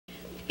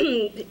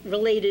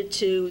related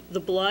to the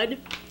blood.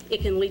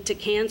 It can lead to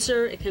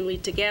cancer. It can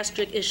lead to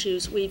gastric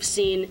issues. We've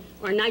seen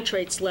our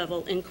nitrates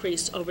level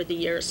increase over the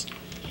years.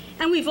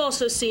 And we've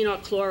also seen our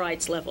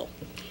chlorides level.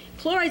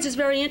 Chlorides is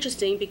very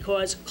interesting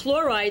because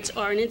chlorides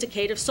are an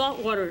indicator of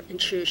saltwater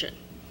intrusion.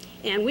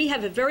 And we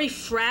have a very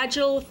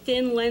fragile,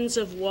 thin lens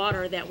of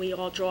water that we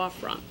all draw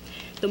from.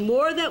 The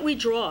more that we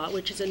draw,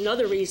 which is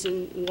another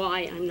reason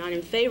why I'm not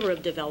in favor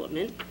of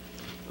development,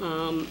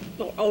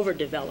 or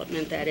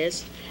overdevelopment, that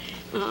is,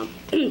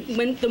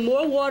 the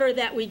more water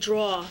that we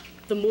draw,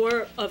 the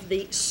more of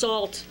the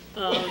salt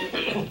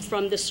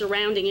from the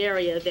surrounding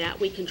area that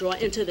we can draw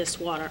into this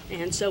water.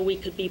 And so we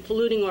could be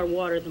polluting our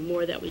water the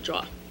more that we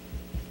draw.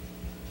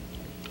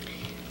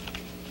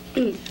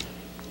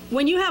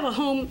 When you have a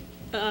home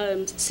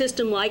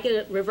system like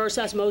a reverse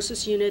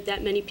osmosis unit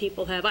that many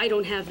people have, I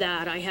don't have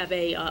that. I have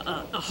a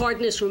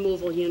hardness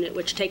removal unit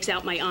which takes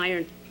out my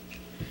iron.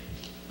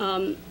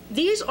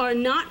 These are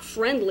not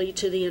friendly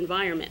to the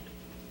environment.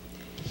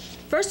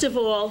 First of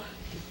all,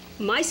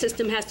 my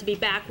system has to be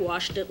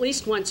backwashed at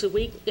least once a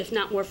week, if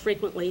not more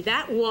frequently.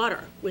 That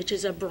water, which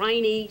is a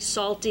briny,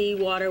 salty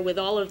water with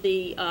all of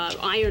the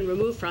iron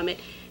removed from it,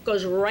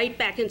 goes right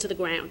back into the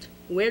ground.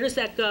 Where does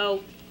that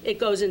go? It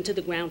goes into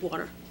the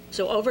groundwater.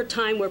 So over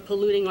time, we're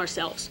polluting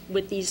ourselves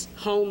with these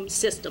home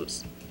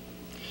systems.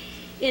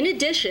 In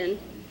addition,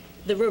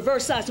 the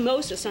reverse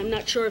osmosis, I'm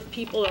not sure if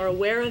people are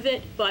aware of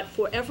it, but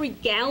for every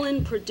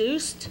gallon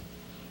produced,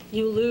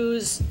 you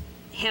lose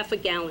half a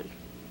gallon.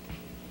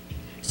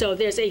 So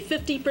there's a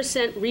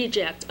 50%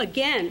 reject,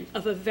 again,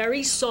 of a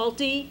very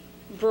salty,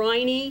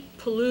 briny,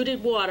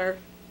 polluted water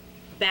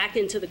back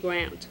into the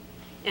ground.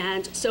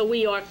 And so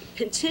we are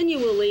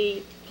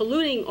continually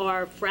polluting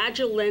our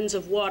fragile lens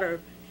of water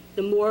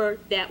the more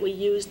that we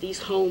use these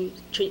home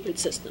treatment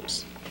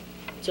systems.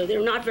 So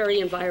they're not very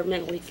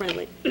environmentally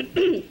friendly.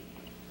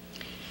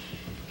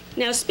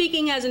 Now,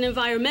 speaking as an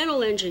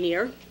environmental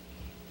engineer,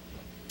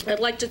 I'd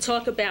like to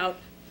talk about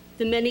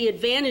the many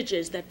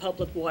advantages that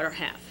public water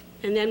have.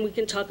 And then we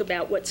can talk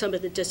about what some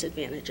of the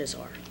disadvantages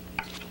are.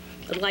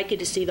 I'd like you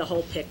to see the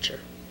whole picture.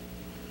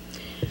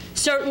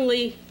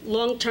 Certainly,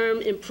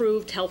 long-term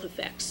improved health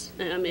effects.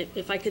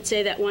 If I could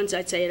say that once,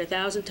 I'd say it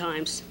 1,000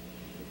 times.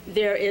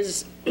 There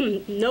is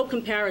no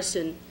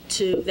comparison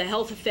to the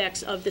health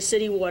effects of the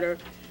city water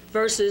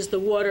versus the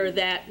water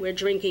that we're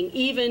drinking,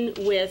 even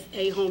with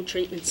a home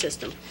treatment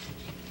system.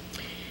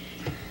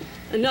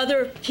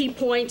 Another key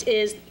point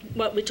is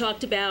what we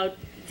talked about,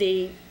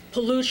 the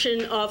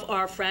pollution of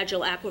our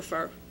fragile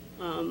aquifer.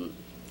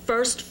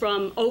 First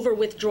from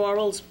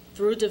over-withdrawals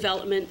through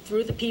development,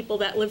 through the people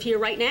that live here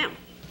right now,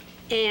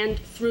 and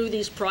through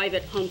these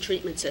private home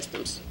treatment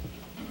systems.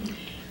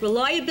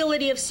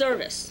 Reliability of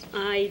service.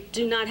 I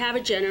do not have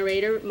a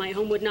generator. My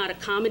home would not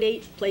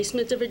accommodate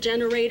placement of a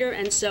generator,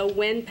 and so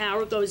when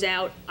power goes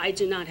out, I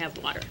do not have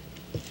water.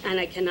 And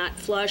I cannot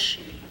flush,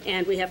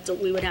 and we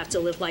would have to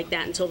live like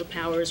that until the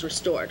power is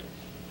restored.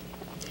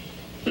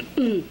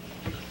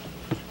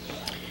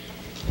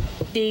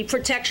 The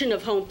protection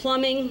of home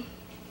plumbing,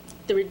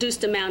 the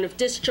reduced amount of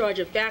discharge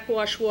of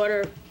backwash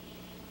water,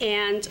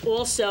 and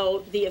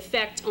also the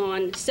effect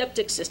on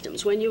septic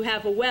systems. When you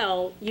have a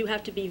well, you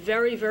have to be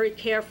very, very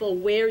careful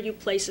where you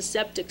place a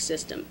septic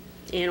system.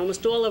 And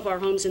almost all of our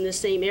homes in the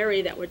same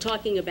area that we're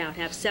talking about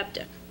have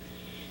septic.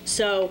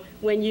 So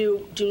when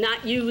you do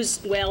not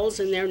use wells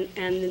and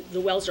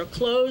the wells are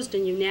closed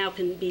and you now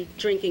can be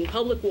drinking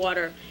public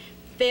water,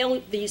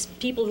 these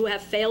people who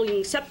have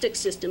failing septic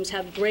systems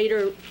have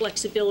greater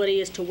flexibility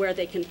as to where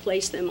they can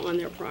place them on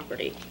their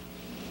property.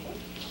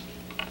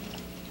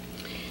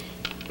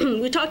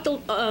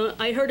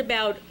 I heard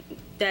about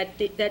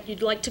that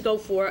you'd like to go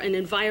for an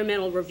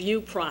environmental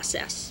review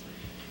process.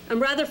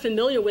 I'm rather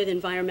familiar with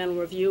environmental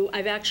review.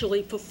 I've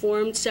actually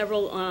performed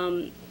several,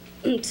 gone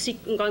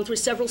through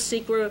several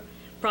SECRA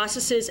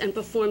processes and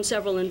performed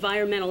several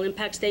environmental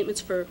impact statements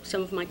for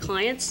some of my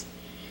clients.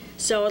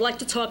 So I'd like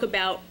to talk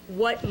about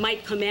what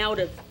might come out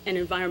of an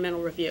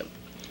environmental review.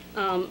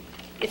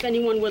 If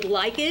anyone would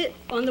like it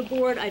on the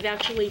board, I've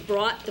actually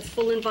brought the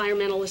full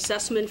environmental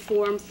assessment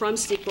form from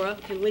SECRA.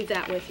 I can leave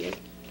that with you.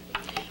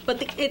 But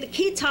the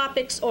key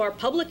topics are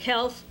public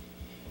health,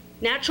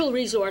 natural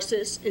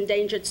resources,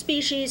 endangered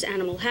species,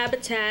 animal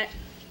habitat,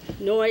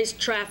 noise,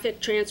 traffic,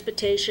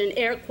 transportation,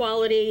 air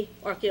quality,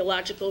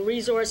 archaeological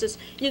resources.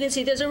 You can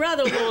see there's a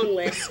rather long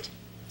list.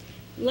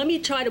 Let me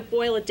try to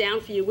boil it down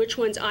for you, which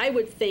ones I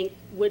would think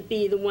would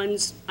be the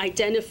ones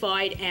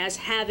identified as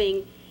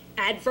having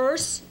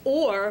adverse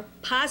or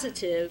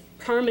positive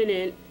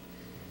permanent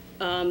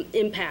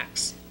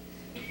impacts.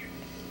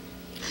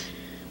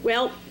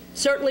 Well,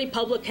 certainly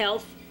public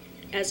health,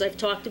 as I've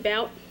talked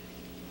about,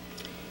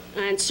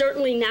 and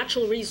certainly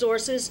natural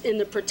resources in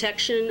the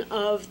protection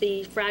of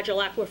the fragile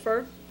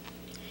aquifer,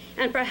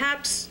 and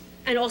perhaps,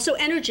 and also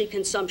energy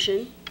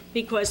consumption,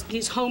 because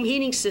these home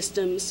heating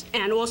systems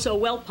and also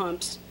well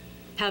pumps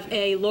have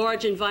a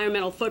large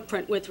environmental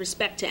footprint with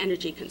respect to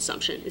energy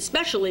consumption,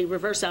 especially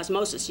reverse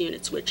osmosis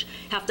units, which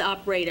have to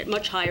operate at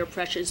much higher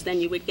pressures than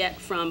you would get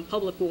from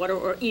public water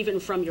or even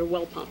from your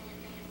well pump.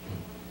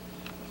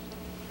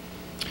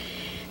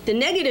 The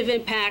negative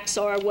impacts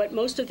are what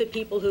most of the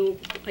people who,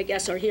 I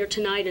guess, are here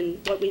tonight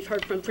and what we've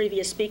heard from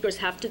previous speakers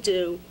have to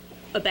do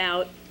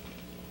about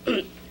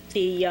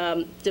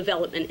the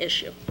development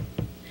issue.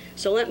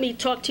 So let me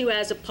talk to you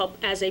as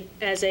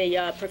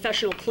a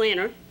professional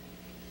planner.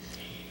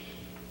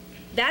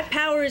 That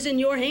power is in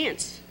your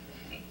hands.